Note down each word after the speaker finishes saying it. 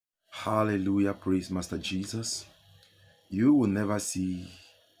Hallelujah, praise Master Jesus. You will never see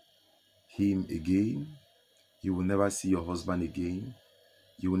him again. You will never see your husband again.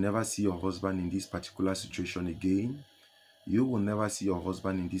 You will never see your husband in this particular situation again. You will never see your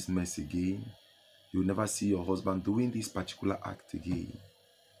husband in this mess again. You will never see your husband doing this particular act again.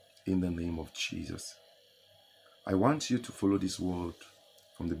 In the name of Jesus. I want you to follow this word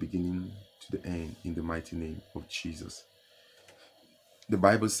from the beginning to the end in the mighty name of Jesus. The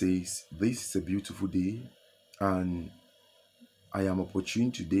Bible says this is a beautiful day, and I am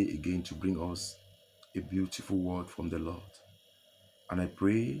opportune today again to bring us a beautiful word from the Lord. And I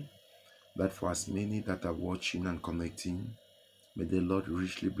pray that for as many that are watching and connecting, may the Lord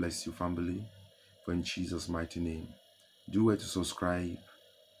richly bless you, family, for in Jesus' mighty name. Do well to subscribe,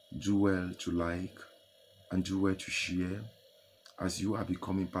 do well to like, and do well to share as you are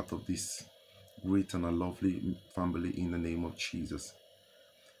becoming part of this great and a lovely family in the name of Jesus.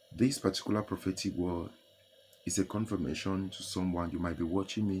 This particular prophetic word is a confirmation to someone. You might be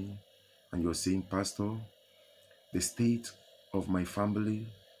watching me and you're saying, Pastor, the state of my family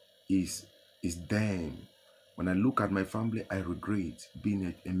is damn. When I look at my family, I regret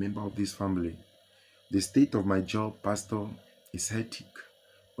being a member of this family. The state of my job, Pastor, is hectic.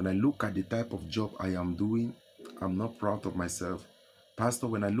 When I look at the type of job I am doing, I'm not proud of myself. Pastor,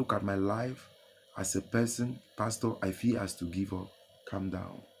 when I look at my life as a person, Pastor, I feel as to give up. Calm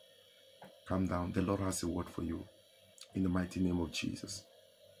down. Calm down. The Lord has a word for you in the mighty name of Jesus.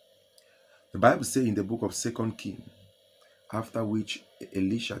 The Bible says in the book of 2 Kings, after which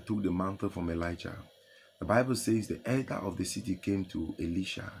Elisha took the mantle from Elijah, the Bible says the elder of the city came to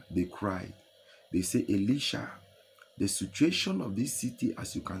Elisha. They cried. They say, Elisha, the situation of this city,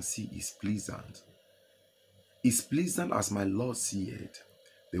 as you can see, is pleasant. It's pleasant as my Lord seeth.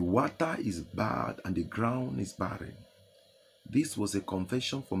 The water is bad and the ground is barren. This was a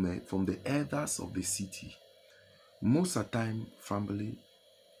confession from the elders of the city. Most of the time, family,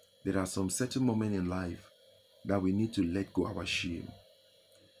 there are some certain moments in life that we need to let go our shame.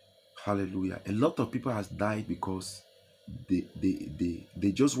 Hallelujah. A lot of people has died because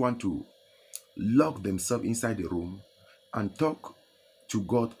they just want to lock themselves inside the room and talk to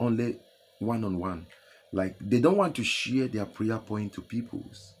God only one-on-one. Like they don't want to share their prayer point to people.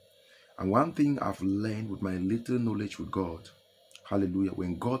 And one thing I've learned with my little knowledge with God, hallelujah,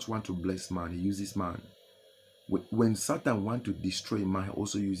 when God wants to bless man, he uses man. When Satan wants to destroy man, he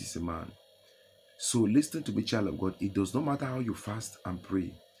also uses a man. So listen to me, child of God. It does not matter how you fast and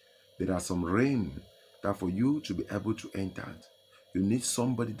pray. There are some realms that for you to be able to enter, you need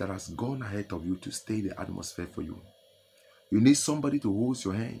somebody that has gone ahead of you to stay the atmosphere for you. You need somebody to hold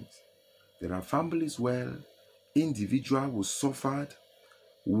your hands. There are families where individuals who suffered,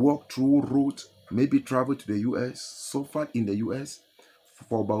 walked through roads, maybe traveled to the US, suffered in the US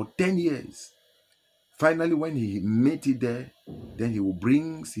for about 10 years. Finally, when he made it there, then he will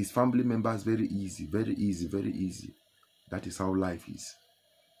bring his family members very easy, very easy, very easy. That is how life is.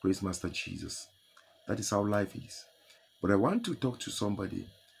 Praise Master Jesus. That is how life is. But I want to talk to somebody.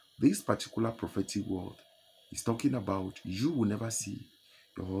 This particular prophetic word is talking about you will never see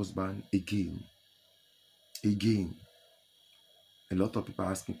your husband again. Again. A lot of people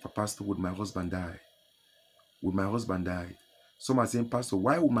are asking, Pastor, would my husband die? Would my husband die? Some are saying, Pastor,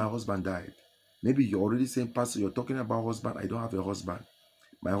 why would my husband die? Maybe you're already saying, Pastor, you're talking about husband. I don't have a husband.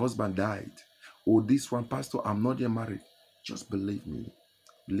 My husband died. Or this one, Pastor, I'm not yet married. Just believe me.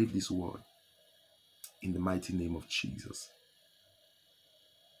 Believe this word. In the mighty name of Jesus.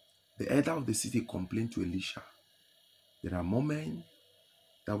 The elder of the city complained to Elisha. There are moments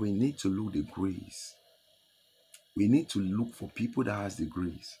that we need to look the grace. We need to look for people that has the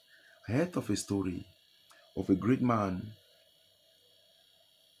grace. I heard of a story of a great man,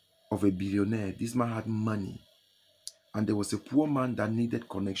 of a billionaire. This man had money. And there was a poor man that needed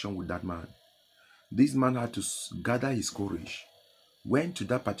connection with that man. This man had to gather his courage. Went to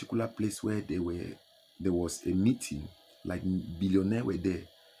that particular place where there was a meeting, like billionaires were there.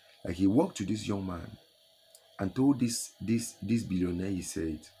 Like he walked to this young man and told this billionaire, he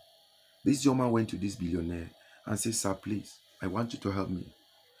said, this young man went to this billionaire and said, sir, please, I want you to help me.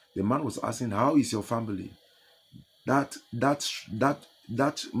 The man was asking, how is your family? That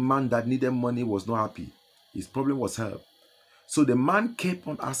man that needed money was not happy. His problem was help. So the man kept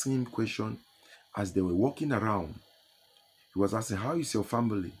on asking him questions as they were walking around. He was asking, how is your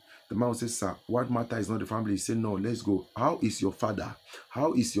family? The man would say, sir, what matter is not the family. He said, no, let's go. How is your father?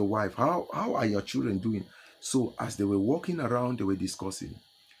 How is your wife? How are your children doing? So as they were walking around, they were discussing.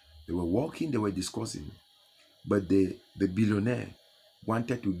 They were walking, they were discussing. But the billionaire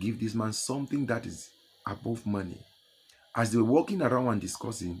wanted to give this man something that is above money. As they were walking around and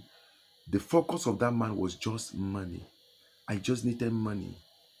discussing, The focus of that man was just money. I just needed money.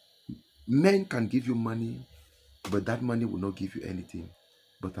 Men can give you money, but that money will not give you anything.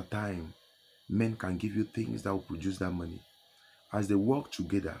 But at time, men can give you things that will produce that money. As they work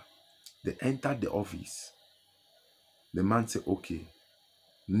together, they entered the office. The man said, okay,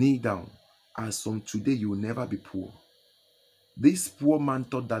 kneel down. As from today, you will never be poor. This poor man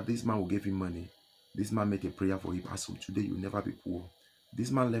thought that this man will give him money. This man made a prayer for him. As from today, you will never be poor.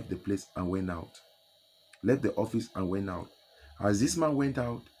 This man left the place and went out. Left the office and went out. As this man went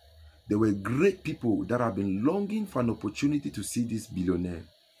out, there were great people that have been longing for an opportunity to see this billionaire,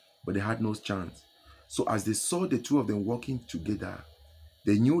 but they had no chance. So as they saw the two of them working together,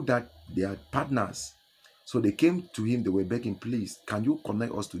 they knew that they are partners. So they came to him, they were begging, please, can you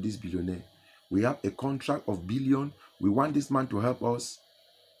connect us to this billionaire? We have a contract of billion. We want this man to help us.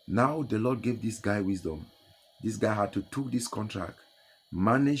 Now the Lord gave this guy wisdom. This guy had to take this contract,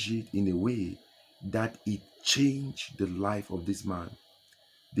 manage it in a way that it changed the life of this man.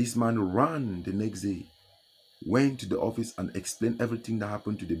 This man ran the next day, went to the office and explained everything that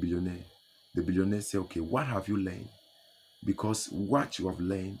happened to the billionaire. The billionaire said, okay, what have you learned? Because what you have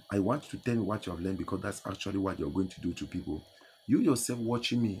learned, I want you to tell me what you have learned, because that's actually what you're going to do to people. You yourself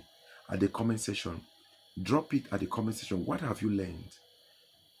watching me at the comment section, drop it at the comment section. What have you learned?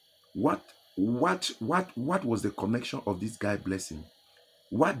 What was the connection of this guy blessing?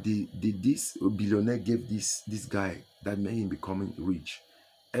 What did this billionaire give this guy that made him becoming rich?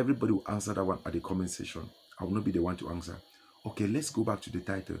 Everybody will answer that one at the comment section. I will not be the one to answer. Okay, let's go back to the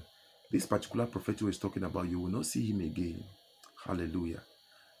title. This particular prophet who is talking about, you will not see him again. Hallelujah.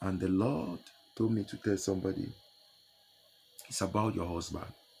 And the Lord told me to tell somebody, it's about your husband.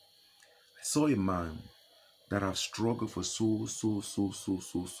 I saw a man that have struggled for so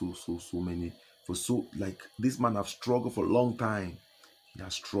many, like this man have struggled for a long time. He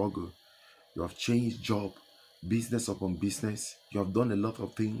has struggled. You have changed job, business upon business. You have done a lot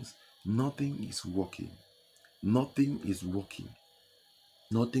of things. Nothing is working. Nothing is working.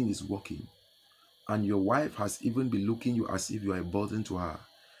 Nothing is working. And your wife has even been looking you as if you are a burden to her.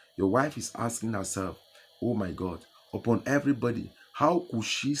 Your wife is asking herself, oh my God, upon everybody, how could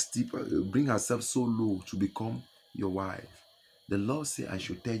she still bring herself so low to become your wife? The Lord said, I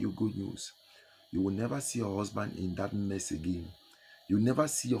should tell you good news. You will never see your husband in that mess again. You will never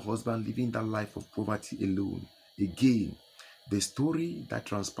see your husband living that life of poverty alone again. The story that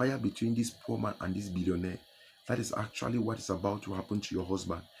transpired between this poor man and this billionaire, that is actually what is about to happen to your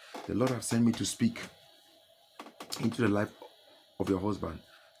husband. The Lord has sent me to speak into the life of your husband,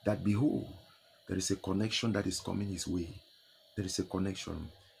 that behold, there is a connection that is coming his way. There is a connection.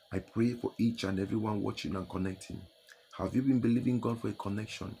 I pray for each and everyone watching and connecting. Have you been believing God for a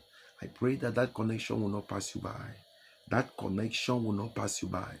connection? I pray that that connection will not pass you by. That connection will not pass you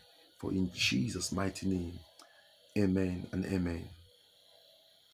by. For in Jesus' mighty name, amen and amen.